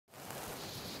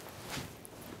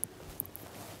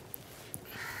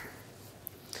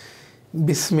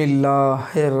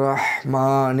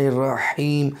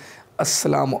Bismillahirrahmanirrahim.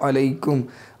 Assalamu alaikum.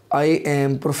 I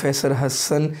am Professor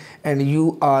Hassan and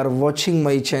you are watching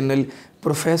my channel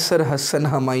Professor Hassan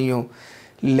Hamayo,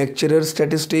 lecturer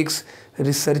statistics,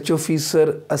 research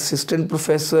officer, assistant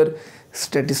professor,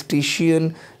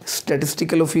 statistician,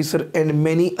 statistical officer and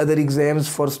many other exams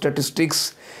for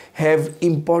statistics have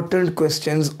important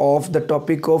questions of the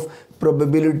topic of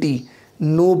probability.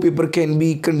 No paper can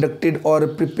be conducted or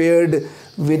prepared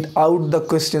without the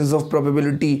questions of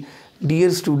probability. Dear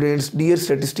students, dear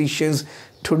statisticians,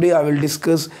 today I will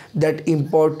discuss that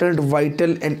important,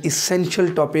 vital and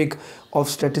essential topic of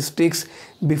statistics.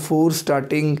 Before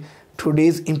starting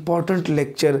today's important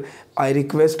lecture, I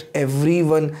request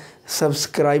everyone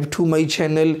subscribe to my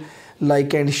channel,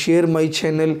 like and share my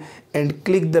channel and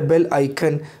click the bell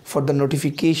icon for the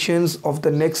notifications of the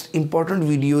next important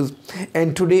videos.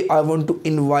 And today I want to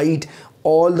invite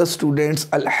all the students.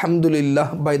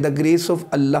 Alhamdulillah, by the grace of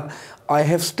Allah, I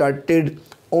have started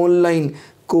online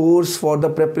course for the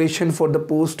preparation for the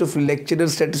post of lecturer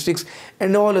statistics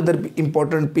and all other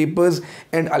important papers,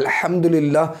 and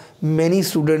alhamdulillah many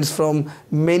students from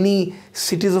many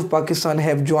cities of Pakistan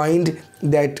have joined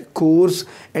that course,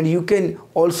 and you can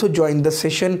also join the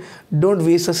session. Don't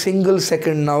waste a single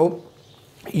second now.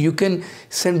 You can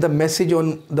send the message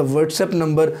on the WhatsApp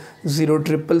number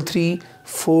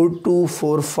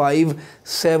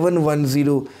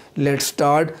 0333-4245-710. Let's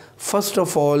start. First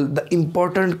of all, the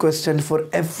important question for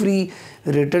every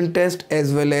written test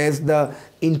as well as the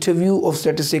interview of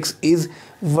statistics is,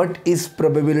 what is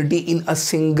probability in a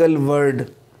single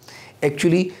word?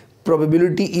 Actually,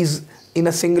 probability is in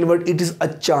a single word, it is a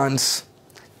chance.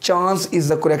 Chance is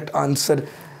the correct answer.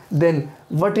 Then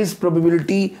what is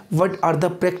probability? What are the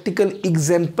practical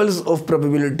examples of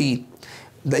probability?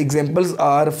 The examples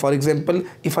are, for example,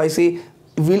 if I say,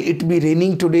 will it be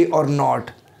raining today or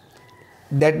not?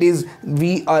 That is,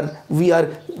 we are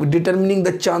determining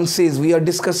the chances. We are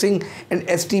discussing and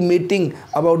estimating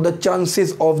about the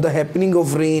chances of the happening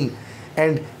of rain,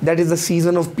 and that is the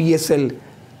season of PSL.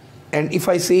 And if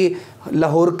I say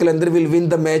Lahore Qalandar will win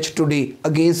the match today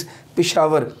against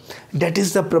Peshawar, that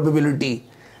is the probability.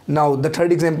 Now the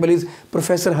third example is,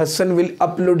 Professor Hassan will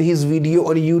upload his video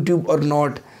on YouTube or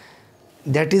not.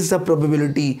 That is the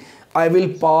probability. I will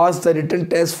pass the written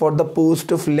test for the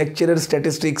post of lecturer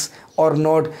statistics or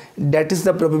not. That is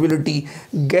the probability.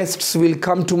 Guests will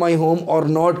come to my home or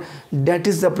not. That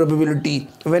is the probability.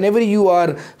 Whenever you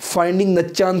are finding the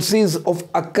chances of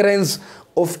occurrence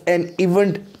of an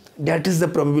event, that is the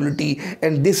probability.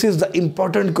 And this is the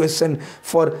important question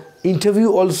for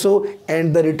interview also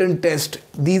and the written test.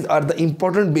 These are the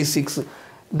important basics.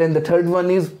 Then the third one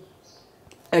is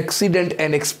accident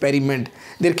and experiment.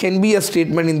 There can be a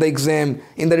statement in the exam,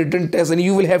 in the written test, and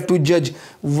you will have to judge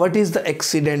what is the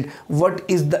accident, what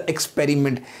is the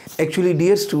experiment. Actually,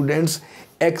 dear students,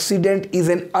 accident is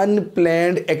an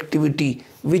unplanned activity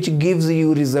which gives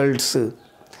you results.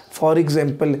 For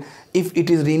example, if it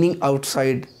is raining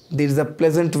outside, there is a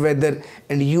pleasant weather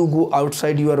and you go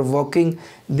outside, you are walking,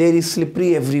 there is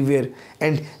slippery everywhere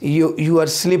and you are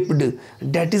slipped.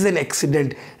 That is an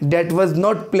accident. That was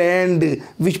not planned,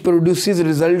 which produces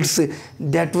results.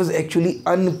 That was actually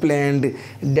unplanned.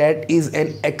 That is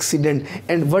an accident.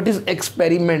 And what is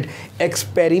experiment?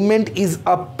 Experiment is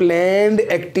a planned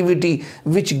activity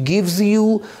which gives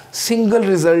you single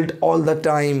result all the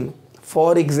time.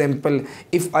 For example,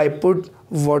 if I put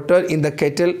water in the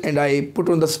kettle and I put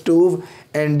on the stove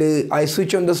and I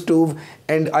switch on the stove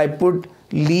and I put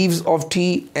leaves of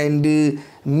tea and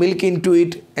milk into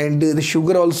it and the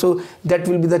sugar also, that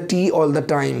will be the tea all the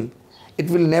time. It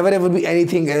will never ever be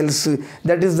anything else.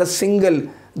 That is the single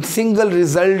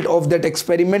result of that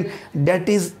experiment. That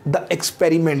is the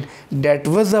experiment. That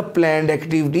was a planned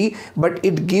activity, but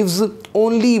it gives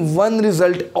only one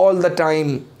result all the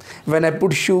time. When I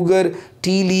put sugar,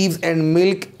 tea leaves and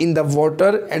milk in the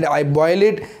water and I boil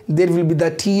it, there will be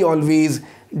the tea always.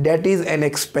 That is an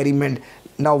experiment.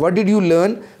 Now what did you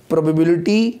learn?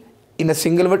 Probability in a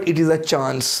single word, it is a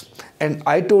chance. And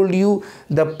I told you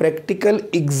the practical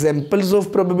examples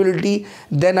of probability.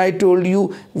 Then I told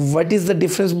you what is the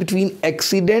difference between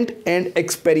accident and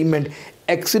experiment.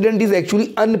 Accident is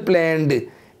actually unplanned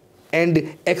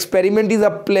and experiment is a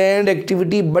planned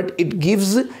activity, but it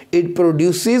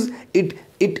produces,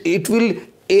 it will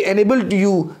enable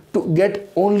you to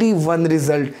get only one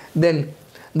result. Then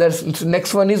the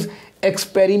next one is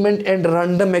experiment and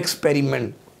random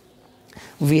experiment.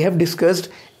 We have discussed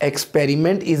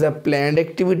Experiment is a planned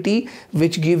activity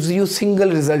which gives you single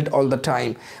result all the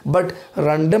time, but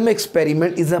random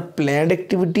experiment is a planned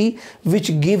activity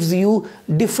which gives you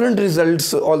different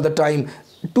results all the time,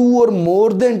 two or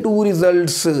more than two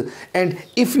results, and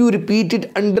if you repeat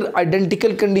it under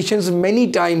identical conditions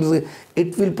many times,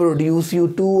 it will produce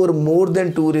you two or more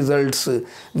than two results.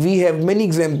 We have many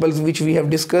examples which we have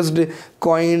discussed: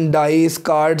 coin, dice,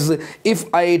 cards. If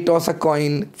I toss a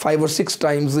coin 5 or 6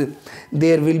 times,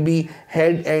 there will be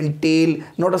head and tail,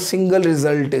 not a single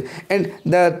result. And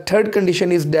the third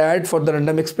condition is that for the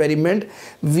random experiment,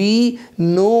 we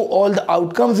know all the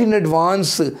outcomes in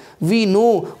advance. We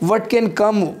know what can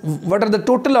come, what are the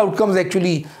total outcomes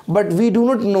actually, but we do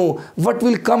not know what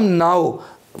will come now.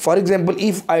 For example,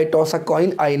 if I toss a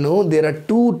coin, I know there are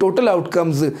two total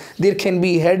outcomes. There can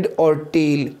be head or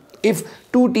tail. If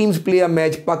two teams play a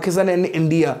match, Pakistan and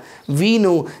India, we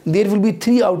know there will be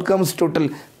three outcomes total.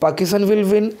 Pakistan will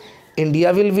win,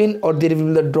 India will win, or there will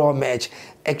be the draw match.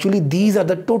 Actually, these are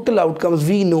the total outcomes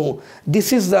we know.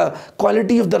 This is the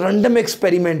quality of the random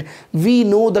experiment. We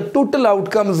know the total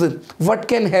outcomes, what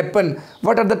can happen,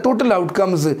 what are the total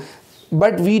outcomes,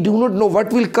 but we do not know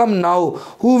what will come now,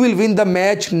 who will win the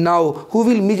match now, who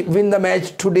will win the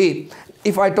match today.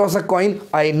 If I toss a coin,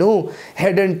 I know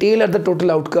head and tail are the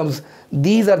total outcomes.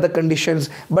 These are the conditions,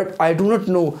 but I do not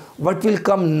know what will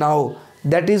come now.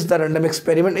 That is the random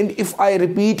experiment, and if I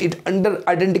repeat it under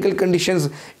identical conditions,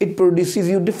 it produces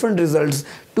you different results,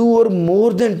 two or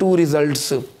more than two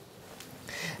results.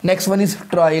 Next one is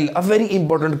trial, a very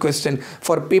important question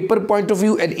for paper point of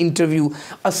view and interview.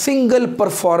 A single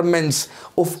performance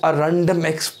of a random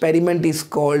experiment is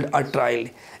called a trial.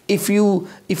 If you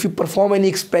perform any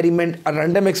experiment, a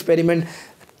random experiment,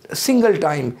 single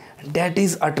time, that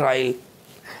is a trial.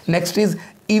 Next is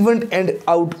event and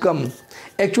outcome.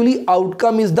 Actually,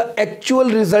 outcome is the actual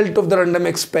result of the random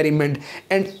experiment,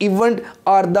 and event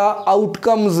are the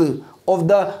outcomes of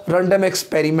the random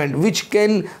experiment which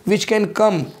can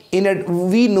come in it.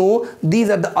 We know these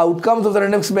are the outcomes of the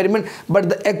random experiment, but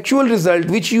the actual result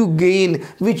which you gain,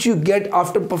 which you get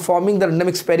after performing the random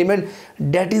experiment,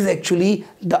 that is actually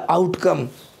the outcome.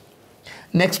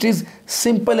 Next is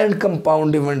simple and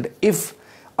compound event. If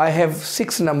I have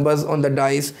 6 numbers on the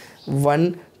dice,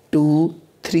 1, 2,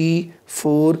 3,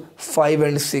 4, 5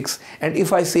 and 6, and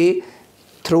if I say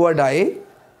throw a die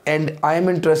and I am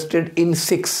interested in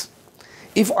 6,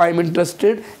 if I am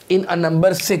interested in a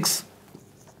number 6,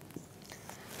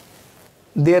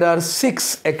 there are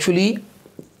 6 actually,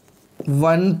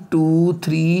 1, 2,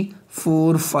 3,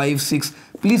 4, 5, 6.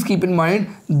 Please keep in mind,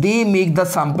 they make the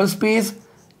sample space.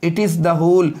 It is the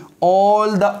whole,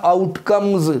 all the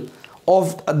outcomes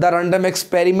of the random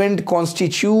experiment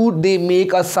constitute, they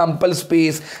make a sample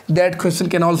space. That question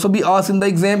can also be asked in the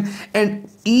exam, and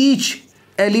each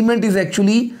element is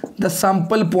actually the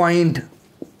sample point.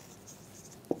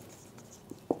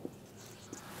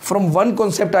 From one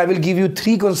concept, I will give you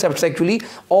 3 concepts actually.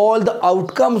 All the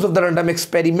outcomes of the random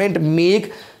experiment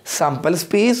make sample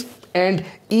space, and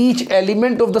each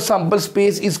element of the sample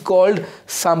space is called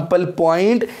sample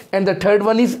point. And the third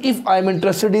one is, if I am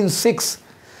interested in 6,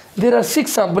 there are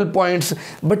 6 sample points,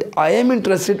 but I am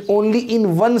interested only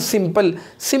in one simple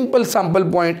sample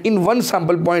point, in one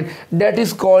sample point, that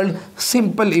is called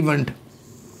simple event.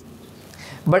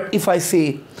 But if I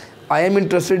say I am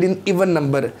interested in even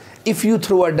number, if you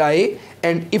throw a die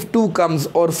and if 2 comes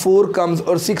or 4 comes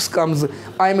or 6 comes,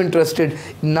 I am interested.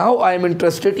 Now I am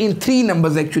interested in 3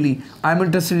 numbers actually. I am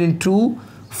interested in 2,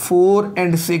 4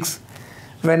 and 6.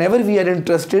 Whenever we are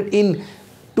interested in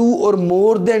 2 or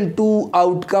more than 2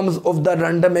 outcomes of the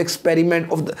random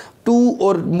experiment, of the 2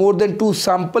 or more than 2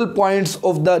 sample points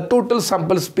of the total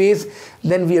sample space,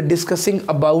 then we are discussing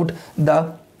about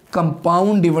the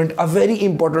compound event, a very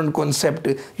important concept.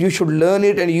 You should learn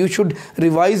it and you should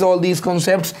revise all these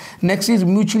concepts. Next is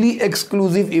mutually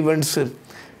exclusive events.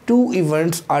 2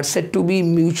 events are said to be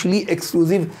mutually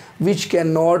exclusive which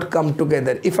cannot come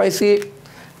together. If I say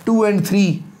 2 and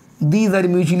 3, these are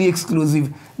mutually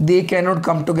exclusive, they cannot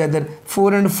come together.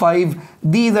 4 and 5,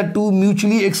 these are 2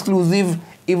 mutually exclusive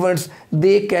events,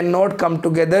 they cannot come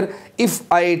together. If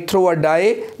I throw a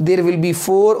die, there will be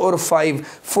 4 or 5.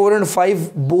 4 and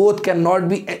 5 both cannot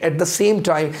be at the same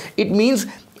time. It means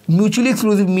mutually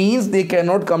exclusive means they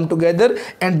cannot come together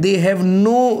and they have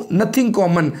nothing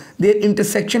common. Their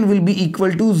intersection will be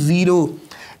equal to 0.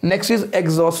 Next is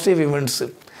exhaustive events.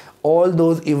 All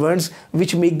those events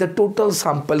which make the total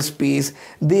sample space,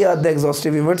 they are the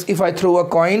exhaustive events. If I throw a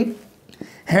coin,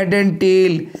 head and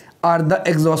tail are the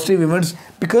exhaustive events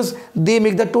because they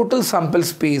make the total sample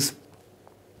space.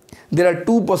 There are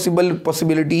two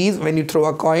possibilities when you throw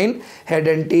a coin, head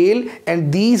and tail,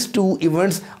 and these two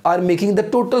events are making the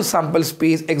total sample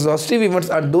space. Exhaustive events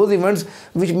are those events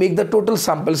which make the total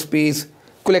sample space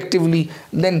collectively.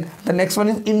 Then the next one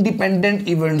is independent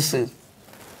events.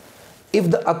 If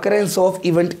the occurrence of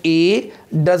event A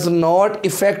does not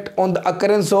affect on the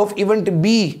occurrence of event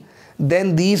B,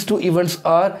 then these two events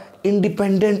are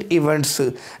independent events.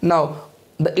 Now,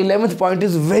 the 11th point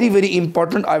is very, very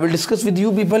important. I will discuss with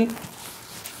you people.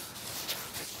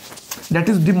 That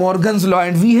is De Morgan's law,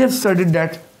 and we have studied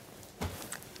that.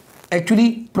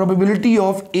 Actually, probability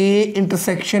of A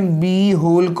intersection B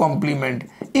whole complement.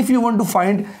 If you want to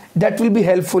find, that will be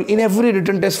helpful in every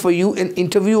written test for you. In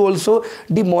interview also,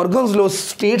 De Morgan's law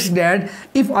states that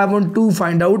if I want to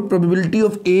find out probability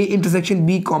of A intersection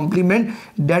B complement,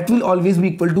 that will always be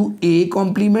equal to A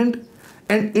complement,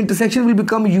 and intersection will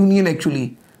become union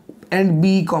actually, and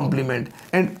B complement.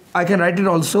 And I can write it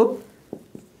also.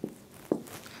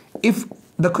 If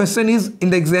the question is in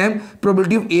the exam,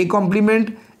 probability of A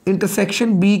complement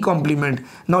intersection B complement,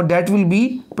 now that will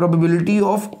be probability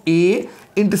of A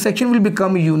intersection will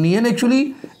become union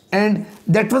actually, and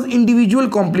that was individual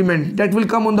complement, that will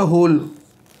come on the whole.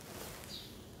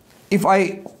 If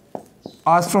I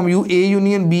ask from you A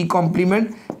union B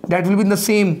complement, that will be in the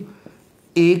same.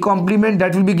 A complement,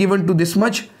 that will be given to this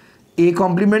much. A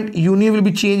complement union will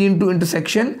be changed into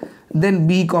intersection, then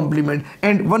B complement.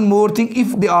 And one more thing,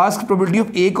 if they ask probability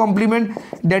of A complement,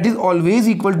 that is always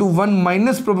equal to 1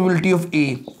 minus probability of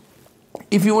A.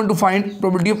 If you want to find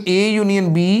probability of A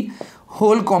union B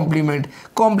whole complement,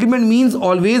 complement means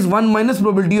always 1 minus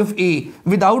probability of A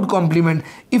without complement.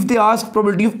 If they ask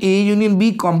probability of A union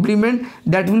B complement,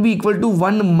 that will be equal to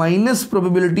 1 minus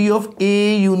probability of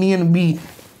A union B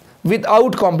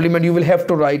without complement. You will have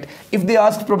to write. If they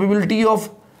ask probability of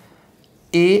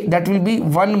A, that will be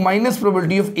 1 minus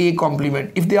probability of A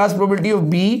complement. If they ask probability of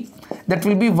B, that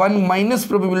will be 1 minus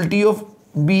probability of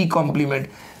B complement.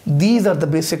 These are the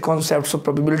basic concepts of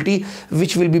probability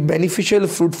which will be beneficial,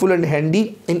 fruitful and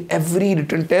handy in every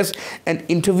written test and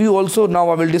interview also. Now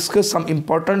I will discuss some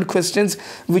important questions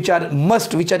which are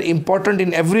important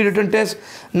in every written test.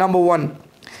 Number 1,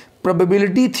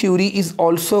 probability theory is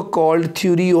also called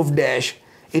theory of dash.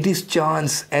 It is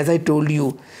chance, as I told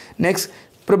you. Next,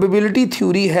 probability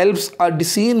theory helps a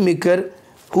decision maker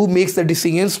who makes the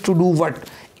decisions to do what?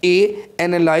 A,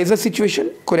 analyze the situation,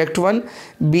 correct one.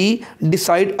 B,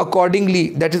 decide accordingly,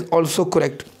 that is also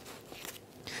correct.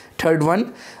 Third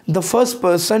one, the first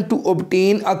person to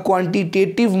obtain a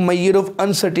quantitative measure of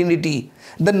uncertainty.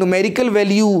 The numerical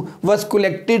value was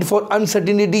collected for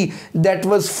uncertainty that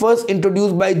was first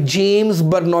introduced by James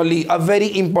Bernoulli. A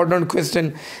very important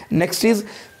question. Next is,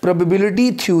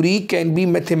 probability theory can be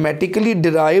mathematically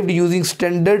derived using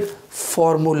standard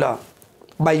formula.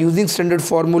 By using standard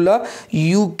formula,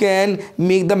 you can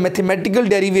make the mathematical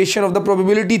derivation of the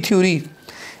probability theory.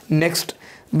 Next,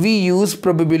 we use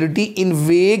probability in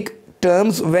vague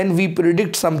terms when we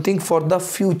predict something for the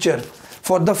future.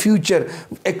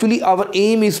 Actually, our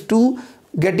aim is to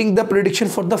getting the prediction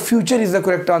for the future is the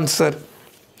correct answer.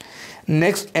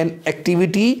 Next, an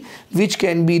activity which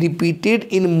can be repeated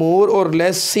in more or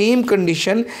less same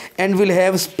condition and will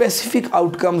have specific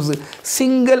outcomes.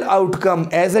 Single outcome,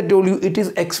 as I told you, it is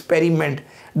experiment.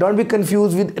 Don't be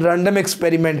confused with random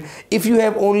experiment. If you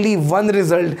have only one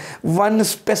result, one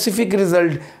specific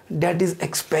result, that is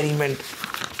experiment.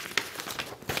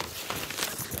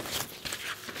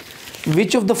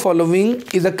 Which of the following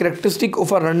is a characteristic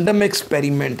of a random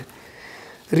experiment?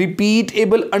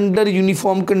 Repeatable under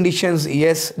uniform conditions.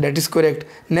 Yes, that is correct.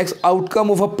 Next,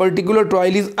 outcome of a particular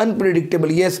trial is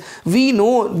unpredictable. Yes, we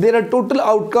know there are total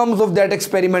outcomes of that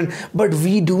experiment, but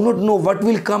we do not know what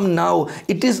will come now.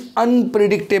 It is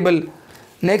unpredictable.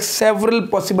 Next, several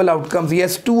possible outcomes.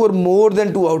 Yes, 2 or more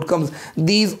than 2 outcomes.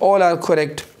 These all are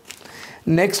correct.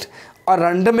 Next, a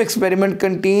random experiment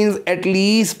contains at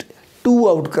least 2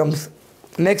 outcomes.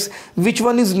 Next, which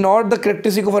one is not the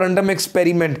characteristic of a random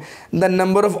experiment? The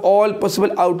number of all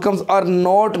possible outcomes are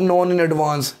not known in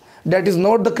advance. That is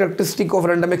not the characteristic of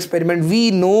random experiment.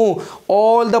 We know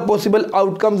all the possible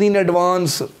outcomes in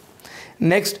advance.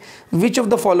 Next, which of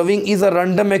the following is a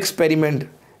random experiment?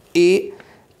 A,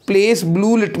 place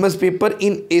blue litmus paper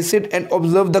in acid and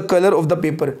observe the color of the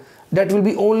paper. That will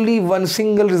be only one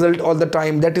single result all the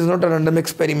time. That is not a random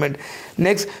experiment.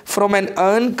 Next, from an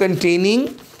urn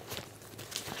containing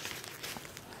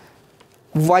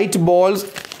white balls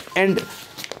and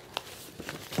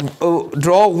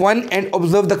draw one and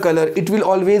observe the color. It will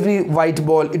always be white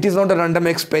ball. It is not a random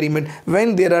experiment.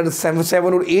 When there are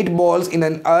seven or eight balls in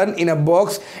an urn, in a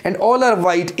box, and all are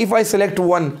white, if I select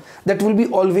one, that will be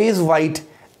always white.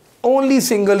 Only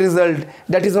single result.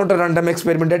 That is not a random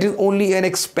experiment. That is only an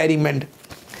experiment.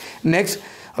 Next,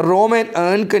 roam an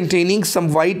urn containing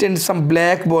some white and some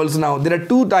black balls. Now there are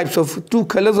two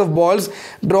colors of balls.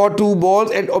 Draw two balls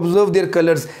and observe their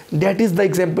colors. That is the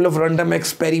example of random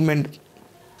experiment.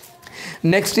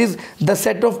 Next is the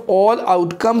set of all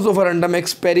outcomes of a random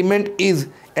experiment is,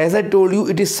 as I told you,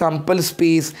 it is sample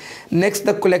space. Next,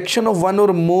 the collection of one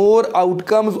or more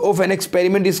outcomes of an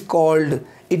experiment is called,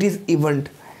 it is event.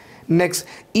 Next,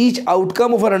 each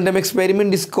outcome of a random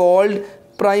experiment is called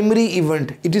primary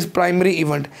event. It is primary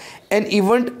event. An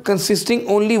event consisting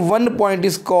only one point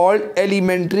is called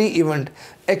elementary event.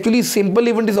 Actually, simple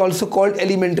event is also called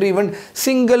elementary event,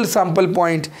 single sample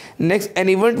point. Next, an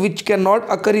event which cannot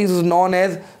occur is known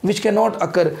as which cannot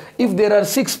occur. If there are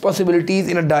 6 possibilities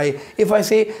in a die, if I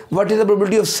say what is the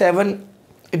probability of 7,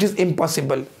 it is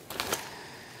impossible.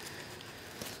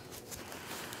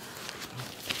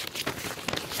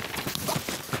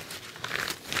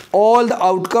 All the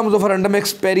outcomes of a random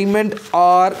experiment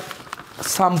are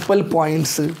sample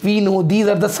points. We know these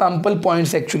are the sample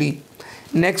points actually.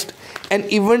 Next, an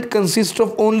event consists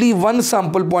of only one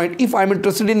sample point. If I am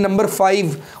interested in number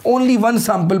 5, only one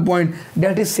sample point,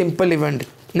 that is simple event.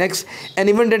 Next, an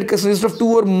event that consists of 2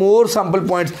 or more sample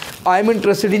points. I am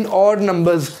interested in odd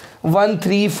numbers 1,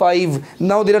 3, 5.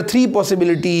 Now there are 3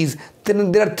 possibilities.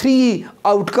 Then there are 3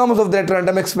 outcomes of that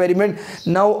random experiment.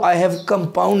 Now I have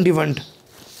compound event.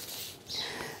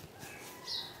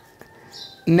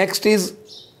 Next is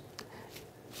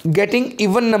getting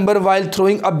even number while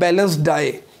throwing a balanced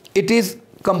die. It is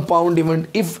compound event.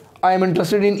 If I am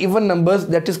interested in even numbers,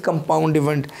 that is compound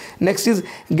event. Next is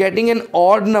getting an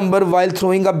odd number while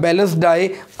throwing a balanced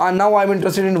die. Now I am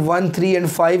interested in 1, 3 and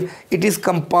 5. It is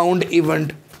compound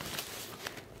event.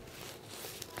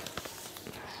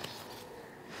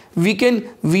 We can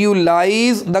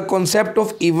visualize the concept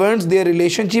of events, their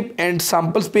relationship and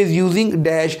sample space using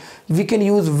dash. We can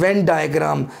use Venn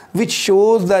diagram which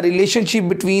shows the relationship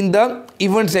between the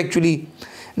events actually.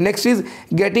 Next is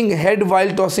getting head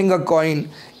while tossing a coin.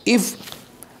 If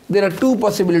there are 2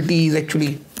 possibilities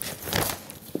actually,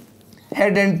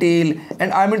 head and tail,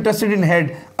 and I am interested in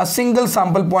head, a single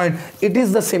sample point, it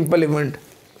is the simple event.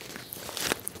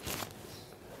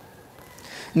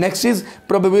 Next is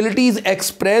probability is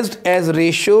expressed as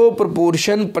ratio,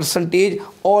 proportion, percentage,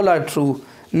 all are true.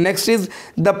 Next is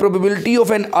the probability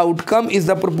of an outcome is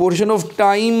the proportion of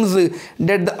times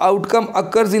that the outcome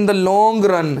occurs in the long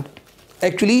run.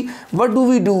 Actually, what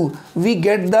do? We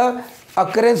get the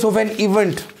occurrence of an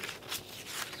event.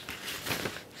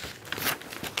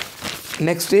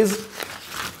 Next is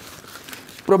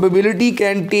probability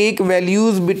can take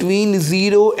values between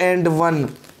 0 and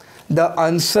 1. The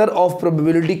answer of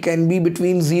probability can be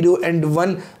between 0 and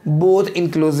 1, both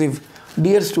inclusive.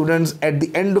 Dear students, at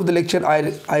the end of the lecture,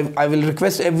 I will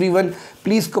request everyone,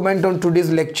 please comment on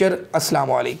today's lecture.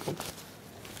 Assalamu alaikum.